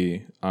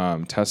 Recently,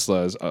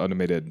 Tesla's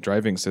automated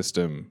driving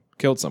system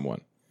killed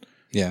someone.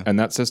 Yeah. And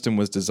that system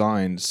was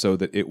designed so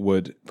that it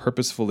would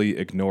purposefully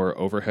ignore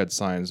overhead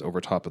signs over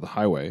top of the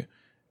highway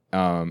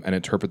and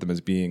interpret them as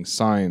being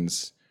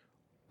signs,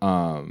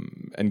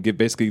 and give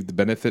basically the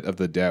benefit of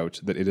the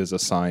doubt that it is a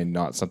sign,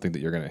 not something that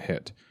you're going to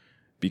hit.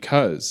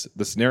 Because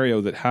the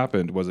scenario that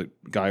happened was a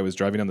guy was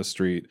driving down the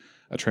street,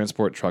 a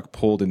transport truck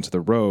pulled into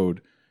the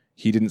road,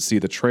 he didn't see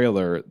the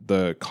trailer,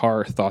 the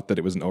car thought that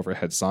it was an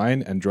overhead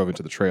sign and drove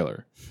into the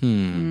trailer.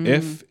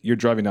 If you're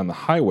driving down the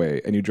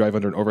highway and you drive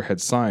under an overhead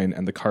sign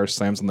and the car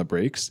slams on the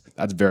brakes,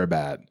 that's very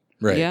bad.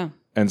 Right. Yeah.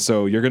 And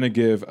so you're going to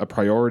give a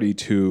priority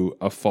to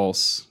a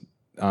false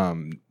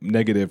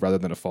negative rather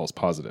than a false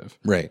positive.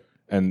 Right.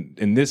 And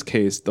in this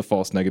case, the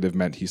false negative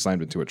meant he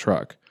slammed into a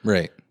truck.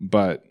 Right.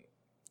 But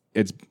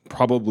it's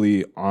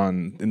probably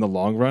in the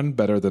long run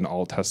better than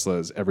all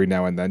Teslas every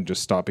now and then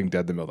just stopping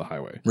dead in the middle of the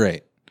highway.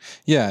 Right.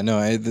 Yeah.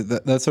 No,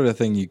 that sort of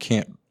thing, you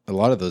can't. A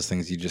lot of those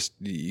things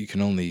you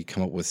can only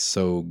come up with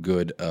so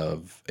good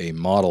of a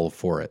model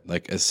for it,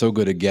 like so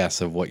good a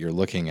guess of what you're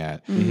looking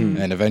at,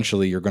 and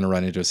eventually you're going to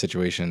run into a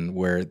situation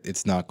where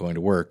it's not going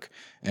to work,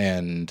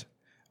 and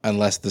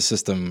unless the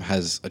system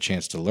has a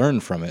chance to learn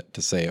from it,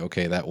 to say,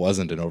 okay, that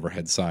wasn't an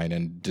overhead sign,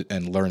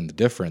 and learn the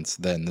difference,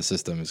 then the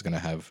system is going to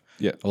have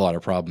a lot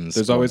of problems.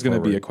 There's always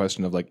going to be a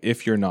question of, like,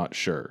 if you're not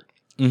sure,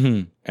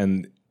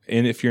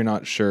 and if you're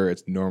not sure,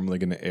 it's normally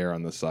going to err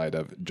on the side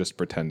of just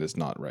pretend it's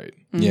not right.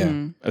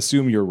 Yeah.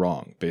 Assume you're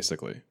wrong,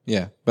 basically.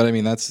 Yeah. But I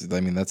mean, this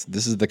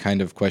is the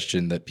kind of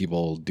question that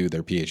people do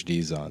their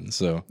PhDs on.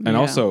 So, and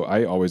also,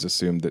 I always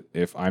assume that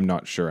if I'm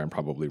not sure, I'm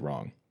probably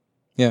wrong.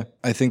 Yeah,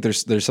 I think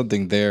there's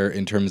something there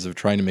in terms of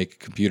trying to make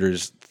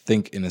computers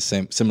think in a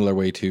similar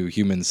way to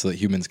humans, so that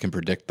humans can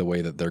predict the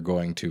way that they're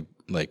going to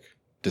like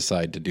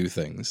decide to do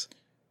things.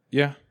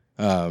 Yeah.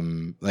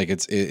 Like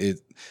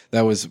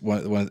that was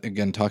one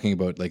again talking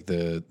about like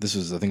I think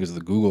it was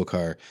the Google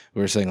car.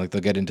 We were saying like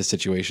they'll get into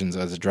situations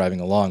as they're driving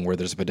along where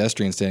there's a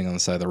pedestrian standing on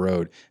the side of the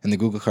road and the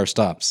Google car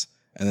stops.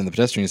 And then the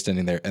pedestrian is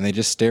standing there, and they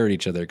just stare at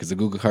each other because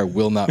the Google car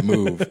will not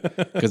move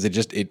because it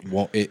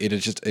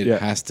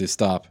has to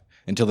stop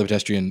until the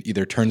pedestrian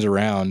either turns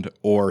around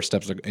or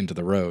steps into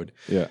the road.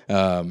 Yeah.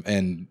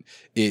 And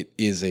it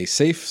is a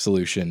safe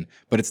solution,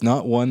 but it's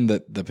not one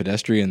that the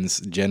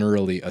pedestrians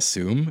generally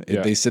assume.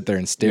 Yeah. They sit there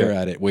and stare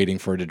at it, waiting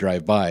for it to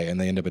drive by, and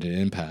they end up in an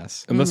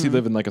impasse. Unless you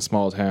live in like a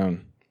small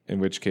town, in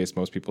which case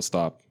most people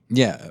stop.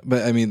 Yeah,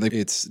 but I mean, like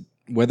it's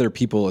whether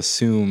people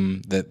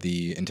assume that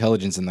the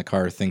intelligence in the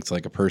car thinks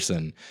like a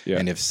person,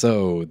 and if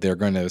so, they're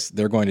going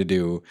to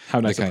do How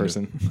nice a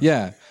person.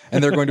 Yeah,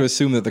 and they're going to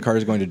assume that the car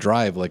is going to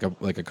drive like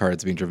a car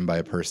that's being driven by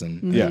a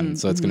person. Yeah, and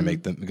so it's going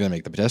to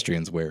make the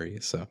pedestrians wary.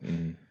 So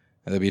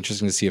it'll be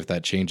interesting to see if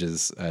that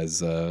changes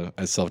as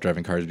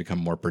self-driving cars become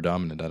more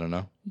predominant. I don't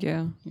know.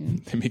 Yeah.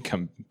 They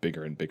become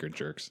bigger and bigger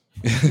jerks.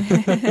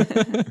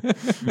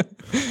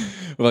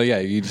 Well, yeah,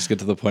 you just get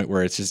to the point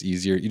where it's just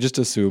easier. You just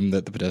assume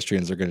that the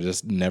pedestrians are going to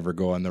just never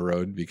go on the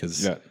road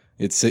because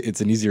it's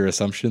an easier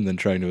assumption than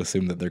trying to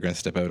assume that they're going to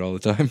step out all the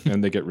time.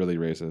 And they get really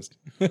racist.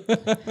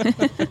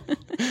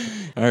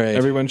 All right.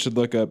 Everyone should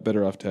look up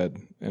Better Off Ted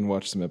and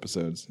watch some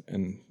episodes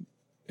and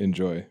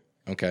enjoy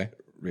Okay.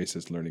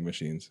 racist learning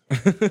machines.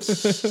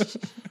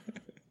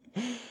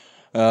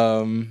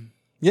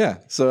 Yeah,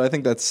 so I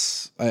think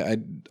that's I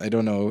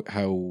don't know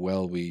how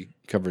well we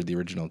covered the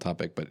original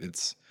topic, but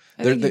it's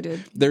I think you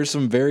did. There's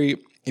some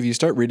if you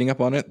start reading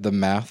up on it, the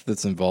math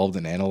that's involved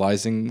in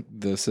analyzing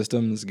the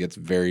systems gets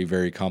very,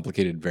 very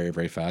complicated very,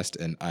 very fast,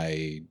 and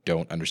I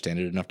don't understand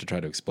it enough to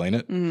try to explain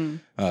it.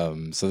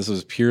 So this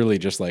was purely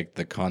just like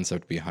the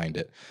concept behind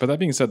it. But that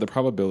being said, the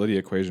probability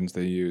equations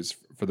they use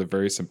for the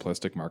very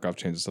simplistic Markov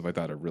chains and stuff like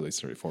that are really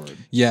straightforward.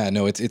 Yeah,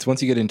 no, it's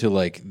once you get into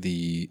like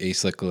the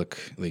acyclic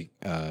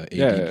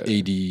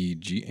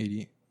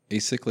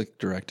acyclic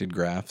directed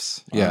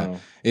graphs. Yeah,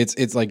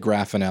 it's like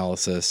graph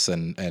analysis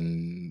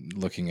and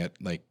looking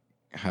at like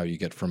how you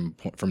get from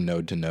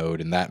node to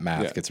node, and that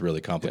math gets really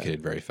complicated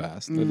very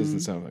fast. That doesn't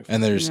sound like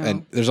fun.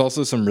 And there's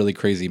also some really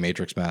crazy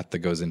matrix math that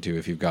goes into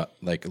if you've got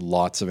like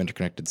lots of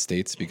interconnected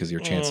states, because your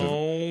chance of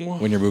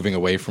when you're moving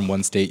away from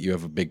one state, you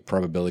have a big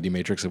probability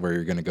matrix of where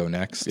you're going to go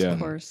next. Yeah. Of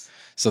course.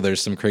 So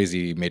there's some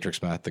crazy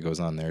matrix math that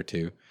goes on there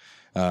too,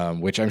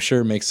 which I'm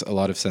sure makes a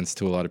lot of sense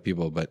to a lot of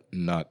people, but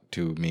not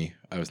to me.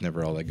 I was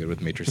never all that good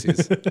with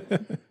matrices.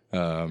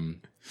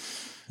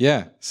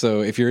 Yeah,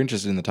 so if you're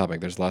interested in the topic,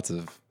 there's lots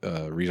of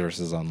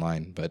resources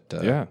online, but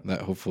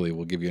that hopefully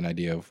will give you an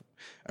idea of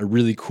a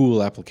really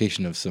cool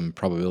application of some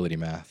probability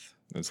math.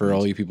 That's for nice.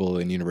 all you people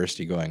in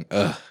university going,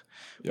 what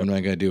am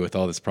I going to do with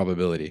all this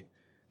probability?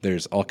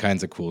 There's all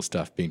kinds of cool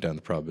stuff being done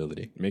with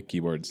probability. Make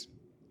keyboards.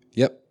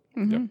 Yep.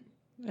 Yep.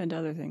 And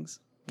other things.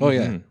 Oh,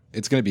 yeah.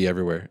 It's going to be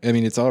everywhere. I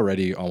mean, it's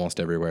already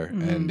almost everywhere,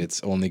 and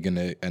it's only going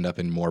to end up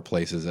in more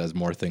places as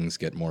more things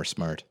get more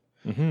smart.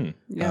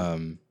 Yeah.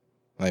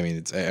 I mean,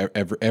 it's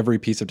every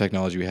piece of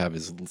technology we have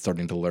is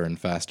starting to learn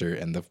faster,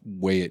 and the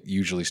way it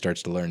usually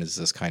starts to learn is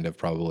this kind of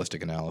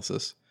probabilistic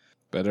analysis.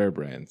 Better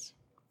brains.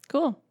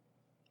 Cool.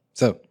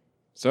 So,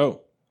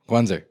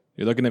 Kwanzaa.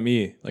 You're looking at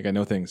me like I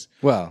know things.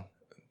 Well,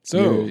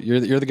 So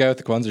you're the guy with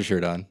the Kwanzaa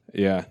shirt on.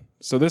 yeah.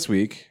 So this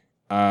week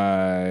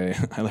I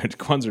learned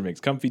Kwanzaa makes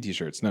comfy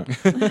t-shirts. No.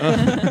 Thanks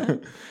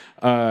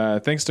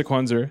to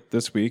Kwanzaa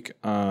this week,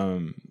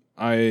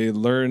 I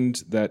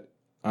learned that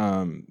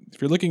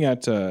if you're looking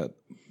at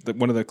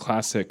one of the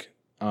classic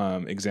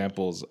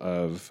examples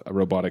of a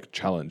robotic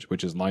challenge,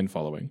 which is line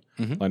following.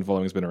 Line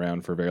following has been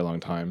around for a very long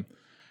time.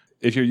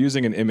 If you're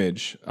using an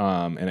image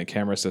and a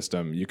camera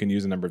system, you can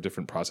use a number of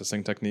different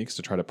processing techniques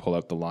to try to pull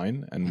out the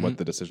line and what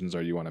the decisions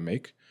are you want to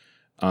make.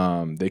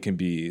 They can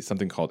be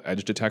something called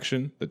edge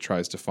detection that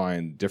tries to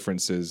find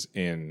differences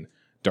in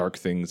dark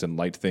things and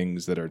light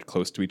things that are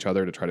close to each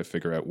other to try to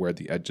figure out where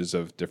the edges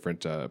of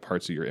different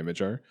parts of your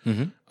image are.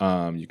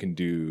 You can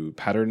do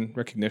pattern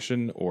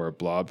recognition or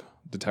blob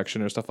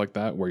detection or stuff like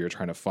that, where you're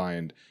trying to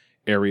find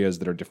areas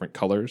that are different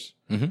colors.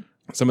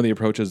 Some of the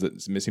approaches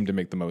that seem to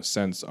make the most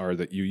sense are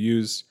that you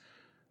use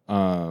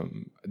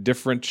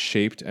different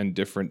shaped and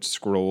different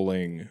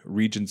scrolling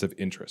regions of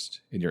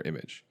interest in your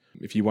image.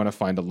 If you want to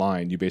find a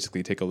line, you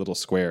basically take a little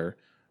square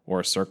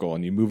or a circle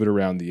and you move it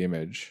around the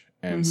image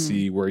and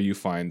see where you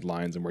find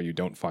lines and where you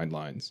don't find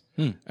lines.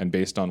 And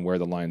based on where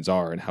the lines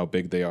are and how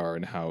big they are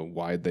and how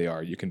wide they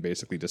are, you can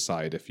basically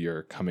decide if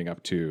you're coming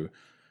up to,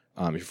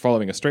 if you're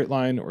following a straight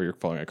line or you're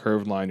following a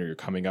curved line or you're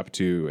coming up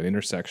to an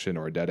intersection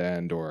or a dead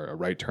end or a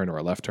right turn or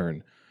a left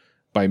turn.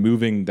 By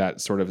moving that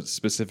sort of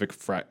specific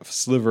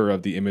sliver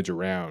of the image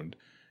around,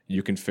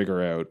 you can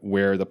figure out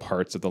where the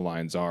parts of the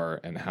lines are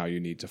and how you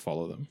need to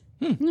follow them.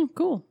 Oh,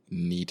 cool.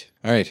 Neat.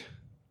 All right.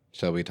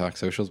 Shall we talk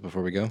socials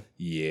before we go?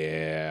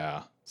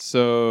 Yeah.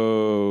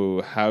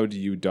 So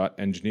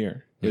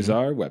howdoyou.engineer is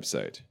our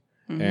website.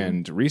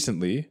 And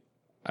recently,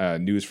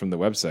 news from the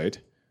website,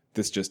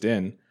 this just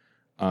in,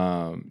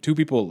 2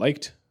 people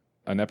liked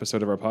an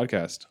episode of our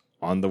podcast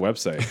on the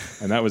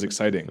website. And that was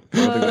exciting. I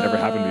don't think that ever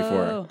happened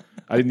before.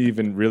 I didn't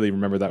even really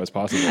remember that was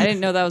possible. I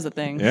didn't know that was a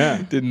thing.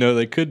 Yeah. Didn't know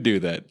they could do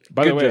that.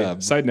 By the way,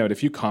 job. side note,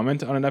 if you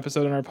comment on an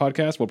episode on our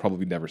podcast, we'll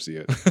probably never see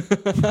it.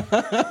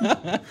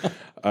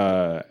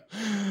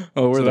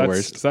 We're the that's,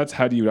 worst. So that's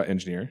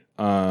howdoyou.engineer.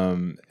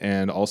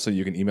 And also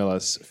you can email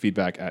us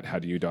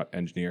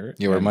feedback@howdoyou.engineer.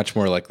 Yeah, we're much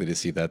more likely to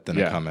see that than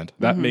a comment.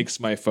 That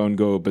makes my phone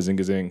go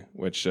bazingazing,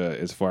 which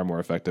is a far more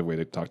effective way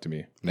to talk to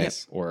me.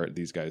 Nice. Or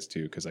these guys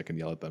too, because I can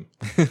yell at them.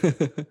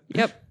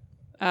 Yep.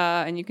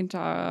 And you can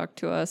talk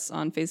to us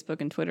on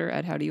Facebook and Twitter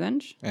at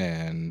howdoyoueng.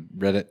 And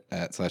Reddit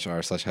at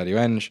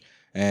 /r/howdoyoueng.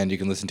 And you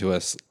can listen to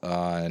us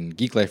on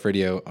Geek Life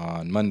Radio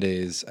on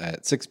Mondays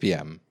at 6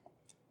 p.m.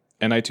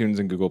 And iTunes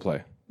and Google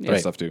Play. That Right.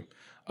 stuff too.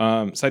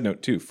 Side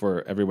note too,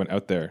 for everyone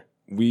out there,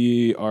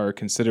 I'm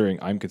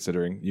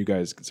considering, you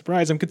guys,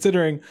 surprise, I'm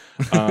considering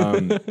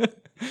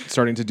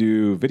starting to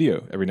do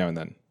video every now and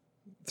then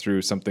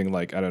through something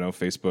like, I don't know,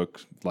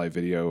 Facebook live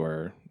video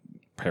or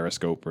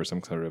Periscope or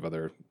some sort of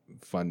other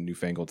fun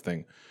newfangled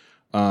thing.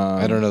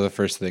 I don't know the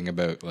first thing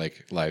about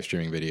like live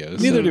streaming videos.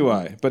 Neither do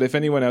I. But if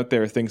anyone out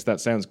there thinks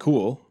that sounds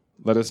cool,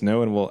 let us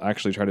know and we'll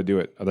actually try to do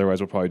it. Otherwise,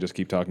 we'll probably just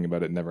keep talking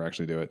about it and never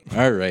actually do it.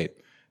 All right.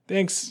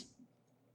 Thanks.